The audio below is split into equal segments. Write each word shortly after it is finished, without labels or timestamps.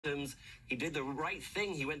symptoms. He did the right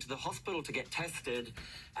thing. He went to the hospital to get tested,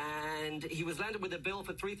 and he was landed with a bill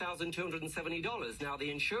for $3,270. Now,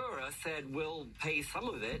 the insurer said, we'll pay some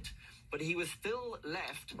of it, but he was still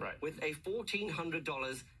left with a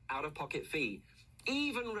 $1,400 out-of-pocket fee.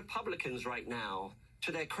 Even Republicans right now,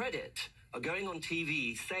 to their credit, are going on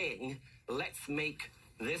TV saying, let's make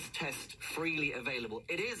this test freely available.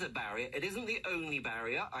 It is a barrier. It isn't the only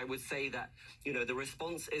barrier. I would say that, the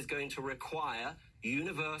response is going to require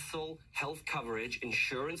universal health coverage,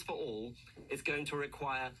 insurance for all. It's going to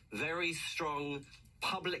require very strong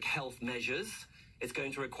public health measures. It's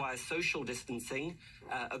going to require social distancing,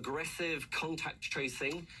 aggressive contact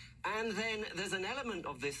tracing. And then there's an element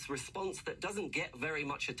of this response that doesn't get very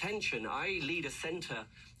much attention. I lead a center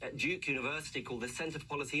at Duke University called the Center for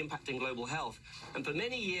Policy Impacting Global Health. And for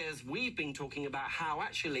many years, we've been talking about how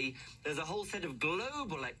actually there's a whole set of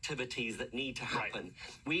global activities that need to happen.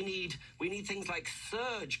 We need things like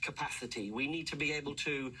surge capacity. We need to be able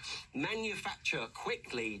to manufacture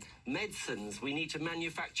quickly medicines. We need to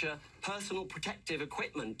manufacture personal protective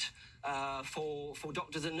equipment for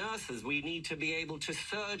doctors and nurses. We need to be able to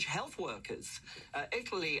surge health workers.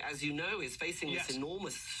 Italy, as you know, is facing this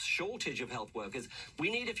enormous shortage of health workers. We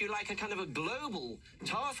need, if you like, a kind of a global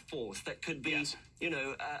task force that could be,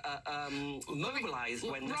 mobilized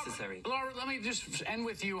when necessary. Laura, let me just end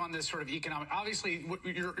with you on this sort of economic. Obviously,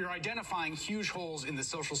 you're identifying huge holes in the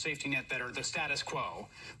social safety net that are the status quo.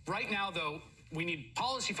 Right now, though, we need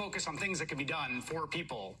policy focus on things that can be done for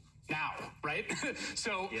people now, right?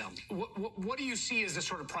 So what do you see as the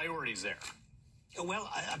sort of priorities there? Well,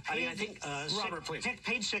 I think Robert, please.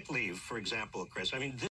 Paid sick leave, for example, Chris. I mean,